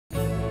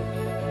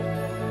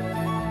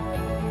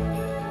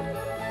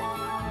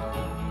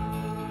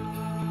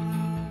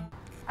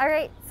All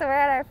right, so we're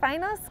at our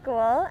final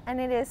school, and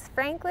it is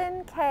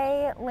Franklin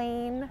K.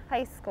 Lane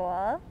High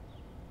School.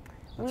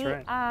 That's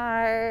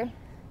right.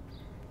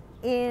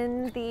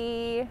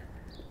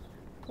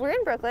 We're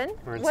in Brooklyn.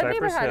 We're in What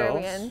Cypress neighborhood are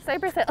we Hills. in?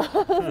 Cypress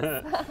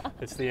Hills.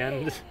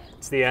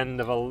 It's the end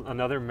of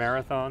another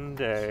marathon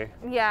day.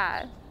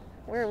 Yeah,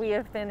 where we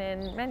have been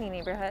in many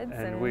neighborhoods,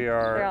 And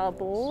they're all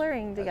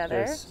blurring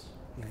together. This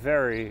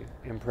very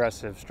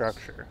impressive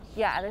structure.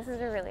 Yeah, this is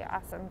a really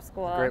awesome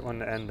school. Great one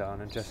to end on,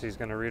 and Jesse's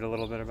going to read a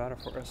little bit about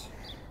it for us.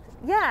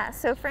 Yeah,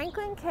 so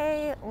Franklin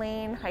K.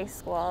 Lane High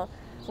School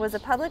was a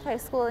public high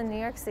school in New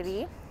York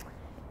City.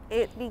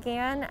 It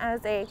began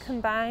as a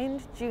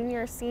combined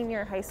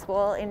junior-senior high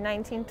school in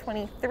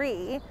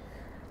 1923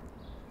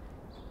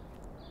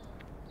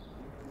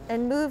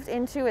 and moved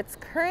into its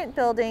current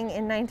building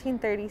in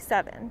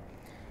 1937.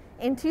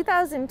 In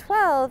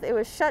 2012, it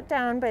was shut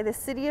down by the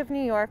City of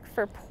New York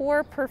for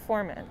poor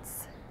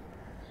performance.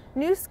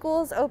 New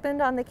schools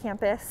opened on the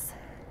campus,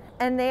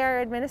 and they are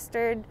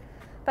administered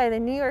by the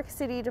New York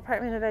City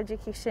Department of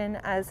Education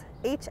as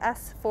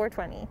HS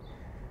 420.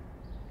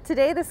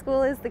 Today, the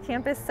school is the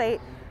campus site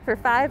for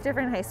 5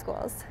 different high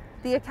schools: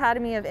 the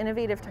Academy of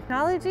Innovative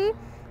Technology,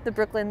 the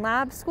Brooklyn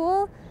Lab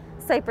School,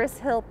 Cypress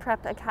Hill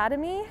Prep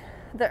Academy,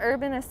 the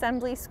Urban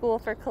Assembly School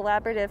for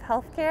Collaborative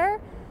Healthcare,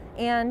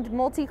 and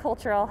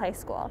Multicultural High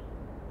School.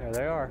 There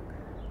they are.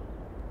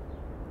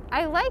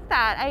 I like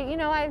that.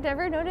 I've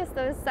never noticed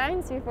those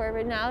signs before,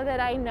 but now that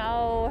I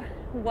know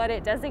what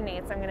it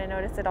designates, I'm going to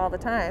notice it all the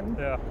time.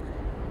 Yeah.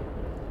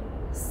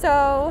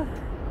 So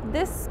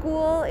this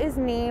school is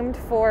named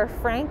for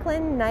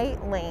Franklin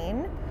Knight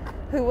Lane,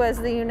 who was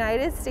the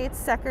United States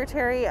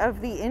Secretary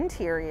of the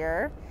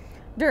Interior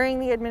during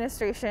the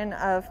administration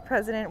of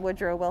President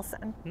Woodrow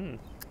Wilson.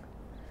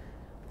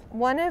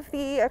 One of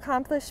the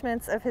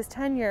accomplishments of his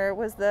tenure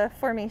was the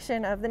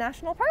formation of the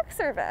National Park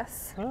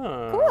Service.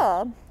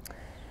 Cool.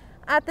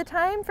 At the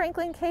time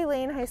Franklin K.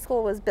 Lane High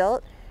School was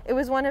built, it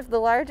was one of the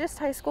largest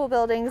high school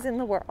buildings in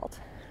the world.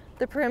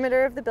 The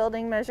perimeter of the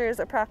building measures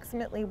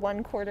approximately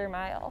 1/4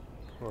 mile.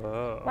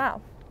 Whoa.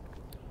 Wow.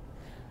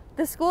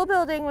 The school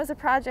building was a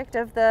project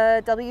of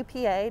the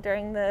WPA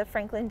during the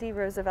Franklin D.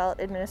 Roosevelt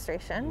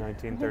administration.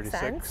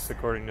 1936,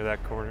 according to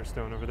that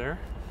cornerstone over there.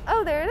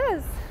 Oh, there it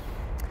is.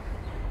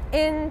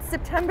 In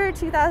September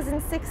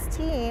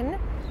 2016,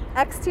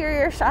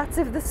 exterior shots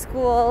of the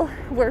school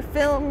were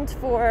filmed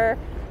for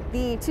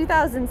the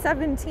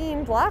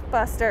 2017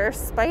 blockbuster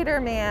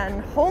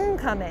Spider-Man: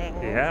 Homecoming.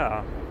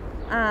 Yeah.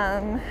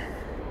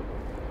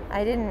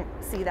 I didn't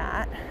see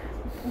that.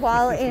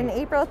 While in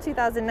April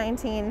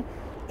 2019,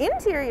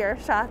 interior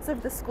shots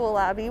of the school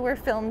lobby were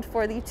filmed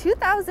for the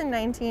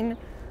 2019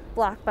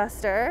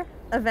 blockbuster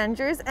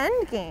Avengers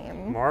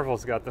Endgame.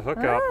 Marvel's got the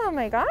hookup. Oh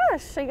my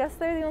gosh, I guess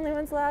they're the only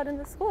ones allowed in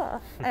the school.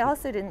 I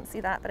also didn't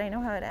see that, but I know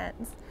how it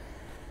ends.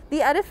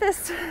 The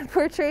edifice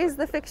portrays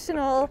the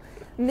fictional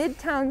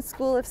Midtown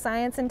School of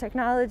Science and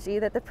Technology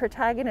that the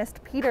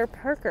protagonist Peter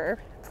Parker,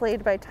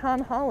 played by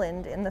Tom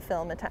Holland in the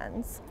film,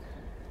 attends.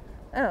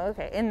 Oh,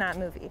 okay, in that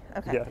movie.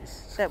 Okay.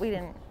 Yes. That we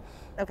didn't.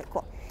 Okay,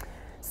 cool.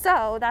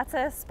 So that's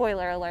a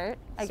spoiler alert,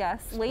 I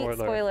guess. Late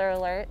spoiler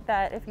alert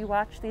that if you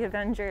watch the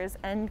Avengers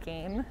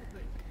Endgame,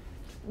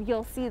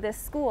 you'll see this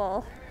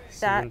school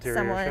that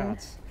someone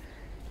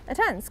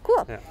attends.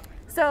 Cool. Yeah.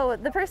 So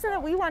the person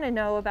that we want to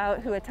know about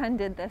who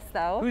attended this,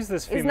 though, who's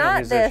this female is not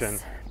musician?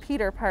 This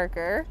Peter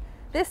Parker.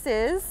 This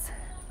is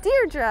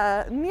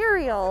Deirdre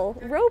Muriel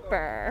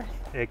Roper,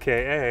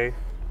 AKA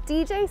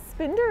DJ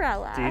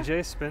Spinderella.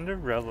 DJ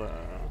Spinderella.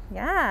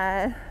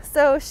 Yeah.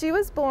 So she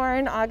was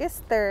born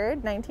August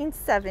 3rd,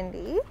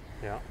 1970.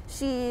 Yeah.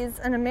 She's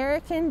an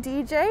American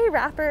DJ,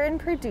 rapper, and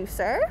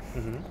producer,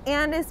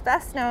 and is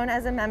best known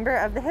as a member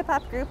of the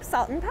hip-hop group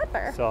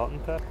Salt-n-Pepa.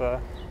 Salt-n-Pepa.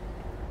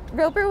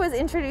 Roper was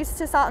introduced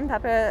to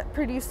Salt-n-Pepa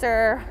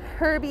producer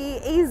Herbie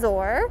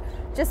Azor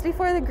just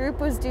before the group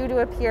was due to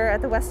appear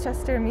at the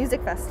Westchester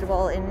Music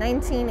Festival in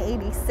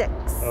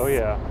 1986. Oh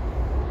yeah.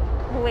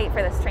 We'll wait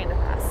for this train to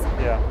pass.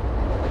 Yeah.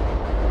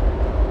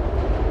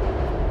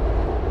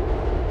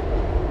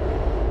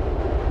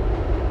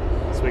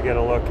 So we get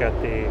a look at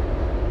the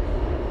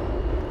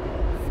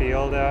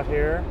field out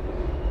here.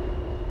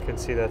 You can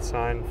see that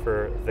sign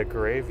for the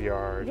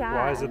graveyard. Yeah.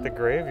 Why is it the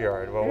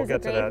graveyard? Well, we'll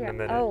get to that in a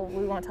minute. Oh,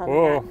 we won't tell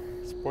you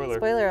that. Spoiler.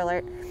 Spoiler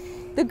alert.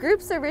 The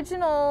group's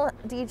original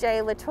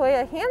DJ,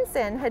 LaToya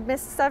Hansen, had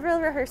missed several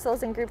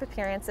rehearsals and group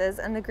appearances,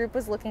 and the group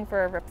was looking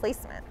for a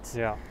replacement.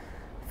 Yeah.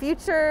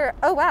 Future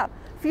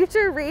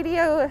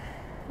radio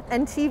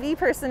and TV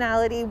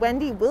personality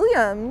Wendy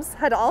Williams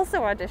had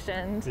also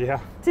auditioned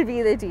to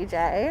be the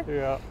DJ.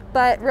 Yeah.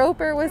 But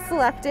Roper was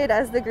selected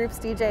as the group's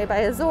DJ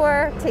by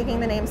Azor, taking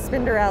the name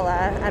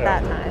Spinderella at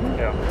that time.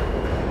 Yeah.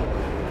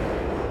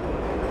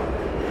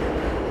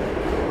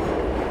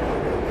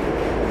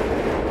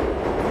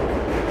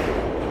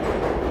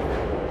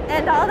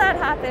 And all that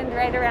happened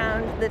right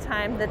around the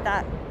time that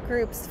that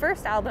group's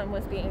first album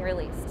was being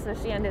released. So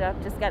she ended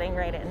up just getting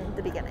right in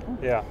the beginning.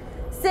 Yeah.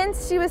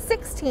 Since she was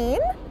 16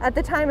 at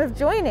the time of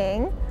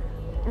joining,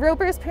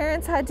 Roper's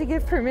parents had to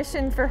give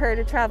permission for her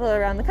to travel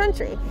around the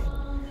country,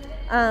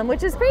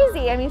 which is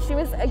crazy. I mean, she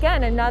was,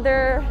 again,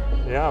 another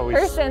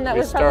person that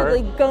was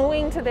probably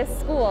going to this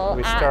school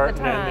We at start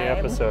the and time. end the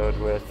episode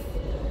with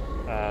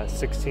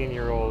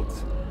 16-year-old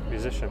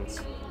musicians.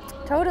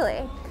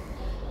 Totally.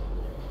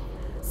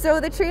 So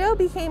the trio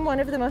became one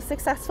of the most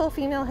successful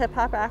female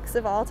hip-hop acts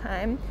of all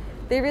time.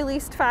 They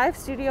released 5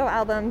 studio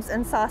albums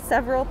and saw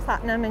several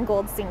platinum and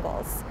gold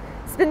singles.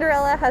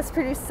 Spinderella has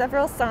produced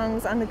several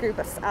songs on the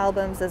group's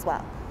albums as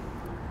well.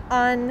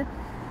 On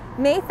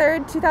May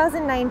 3rd,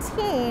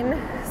 2019,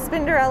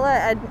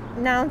 Spinderella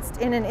announced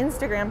in an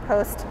Instagram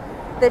post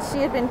that she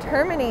had been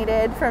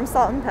terminated from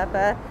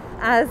Salt-n-Pepa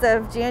as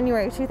of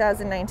January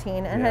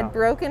 2019 and had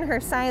broken her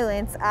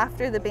silence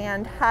after the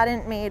band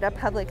hadn't made a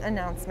public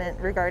announcement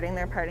regarding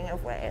their parting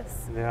of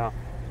ways. Yeah.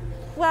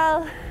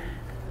 Well,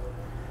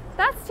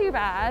 that's too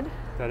bad.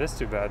 That is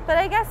too bad. But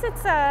I guess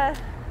it's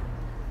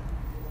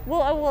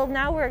well,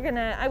 now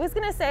I was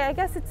gonna say, I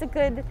guess it's a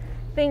good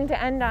thing to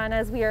end on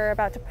as we are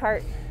about to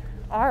part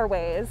our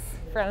ways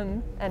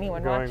from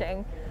anyone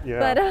watching. Yeah.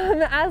 But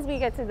as we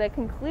get to the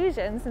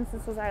conclusion, since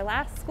this was our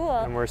last school.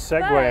 And we're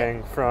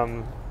segueing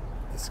from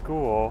the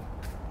school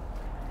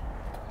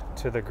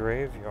to the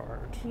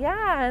graveyard.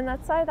 Yeah, and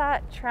that's why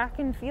that track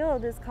and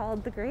field is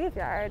called the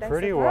graveyard.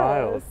 Pretty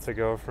wild to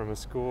go from a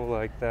school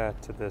like that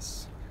to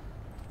this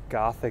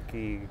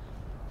gothic-y,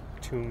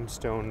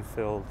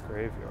 tombstone-filled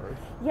graveyard.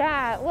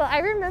 Yeah, well, I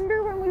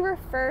remember when we were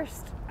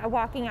first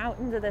walking out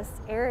into this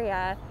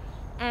area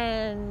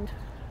and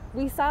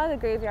we saw the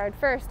graveyard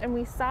first and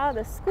we saw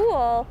the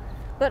school,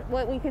 but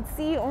what we could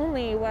see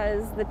only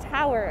was the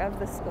tower of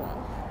the school,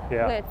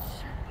 which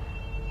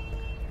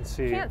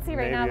can't see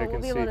right now, but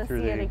we'll be able to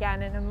see it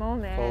again in a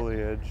moment.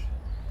 Foliage.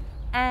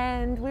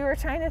 And we were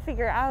trying to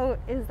figure out,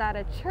 is that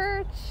a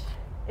church?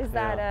 Is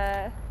that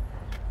a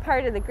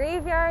part of the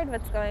graveyard?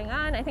 What's going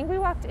on? I think we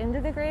walked into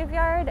the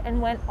graveyard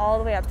and went all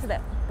the way up to the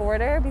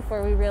border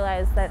before we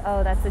realized that,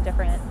 oh, that's a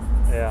different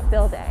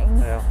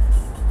building.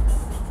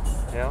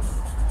 Yeah.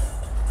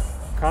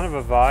 Kind of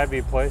a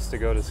vibey place to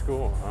go to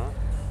school, huh?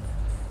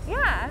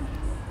 Yeah.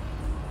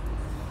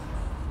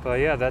 But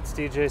yeah, that's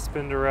DJ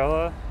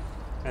Spinderella,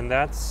 and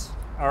that's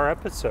our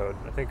episode.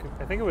 I think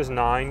it was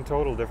 9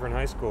 total different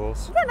high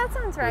schools. Yeah, that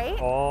sounds right.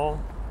 With all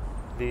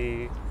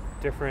the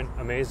different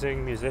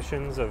amazing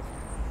musicians of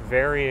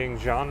varying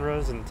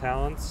genres and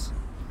talents,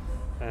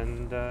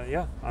 and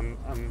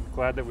I'm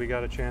glad that we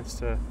got a chance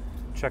to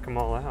check them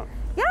all out.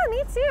 Yeah,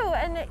 me too.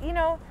 And you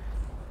know,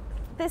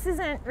 this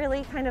isn't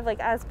really kind of like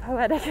as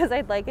poetic as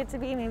I'd like it to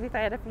be, maybe if I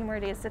had a few more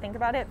days to think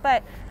about it,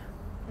 but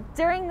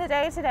during the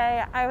day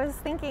today I was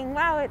thinking,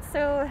 wow, it's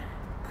so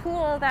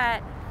cool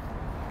that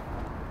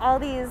all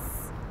these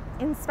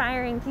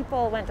inspiring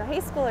people went to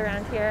high school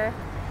around here,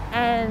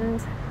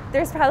 and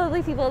there's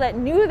probably people that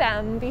knew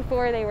them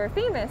before they were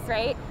famous,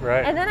 right?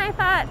 Right. And then I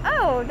thought,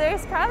 oh,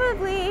 there's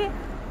probably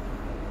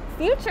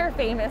future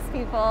famous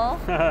people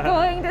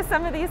going to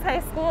some of these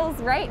high schools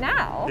right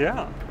now.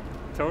 Yeah,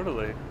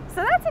 totally.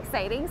 So that's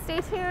exciting.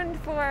 Stay tuned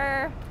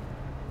for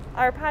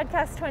our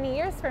podcast 20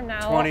 years from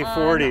now.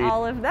 2040. On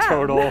all of them.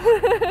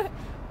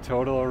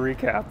 Total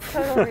recap.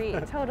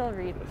 Total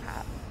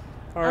recap.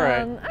 All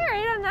right. All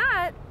right. On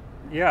that.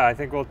 Yeah, I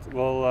think we'll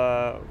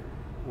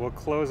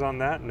close on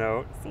that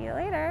note. See you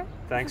later.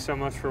 Thanks so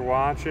much for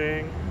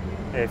watching.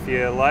 If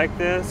you like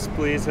this,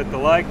 please hit the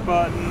like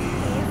button.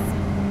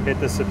 Please. Hit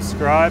the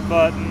subscribe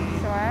button.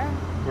 Sure.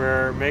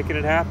 We're making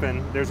it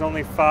happen. There's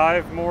only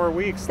 5 more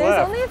weeks left.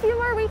 There's only a few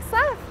more weeks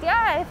left.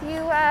 Yeah, if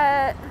you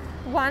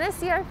want to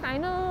see our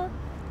final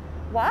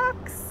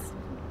walks,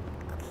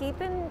 keep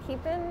following.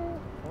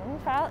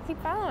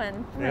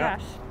 Oh my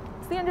gosh.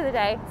 It's the end of the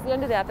day. It's the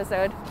end of the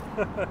episode.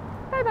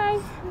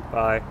 Bye-bye.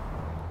 Bye.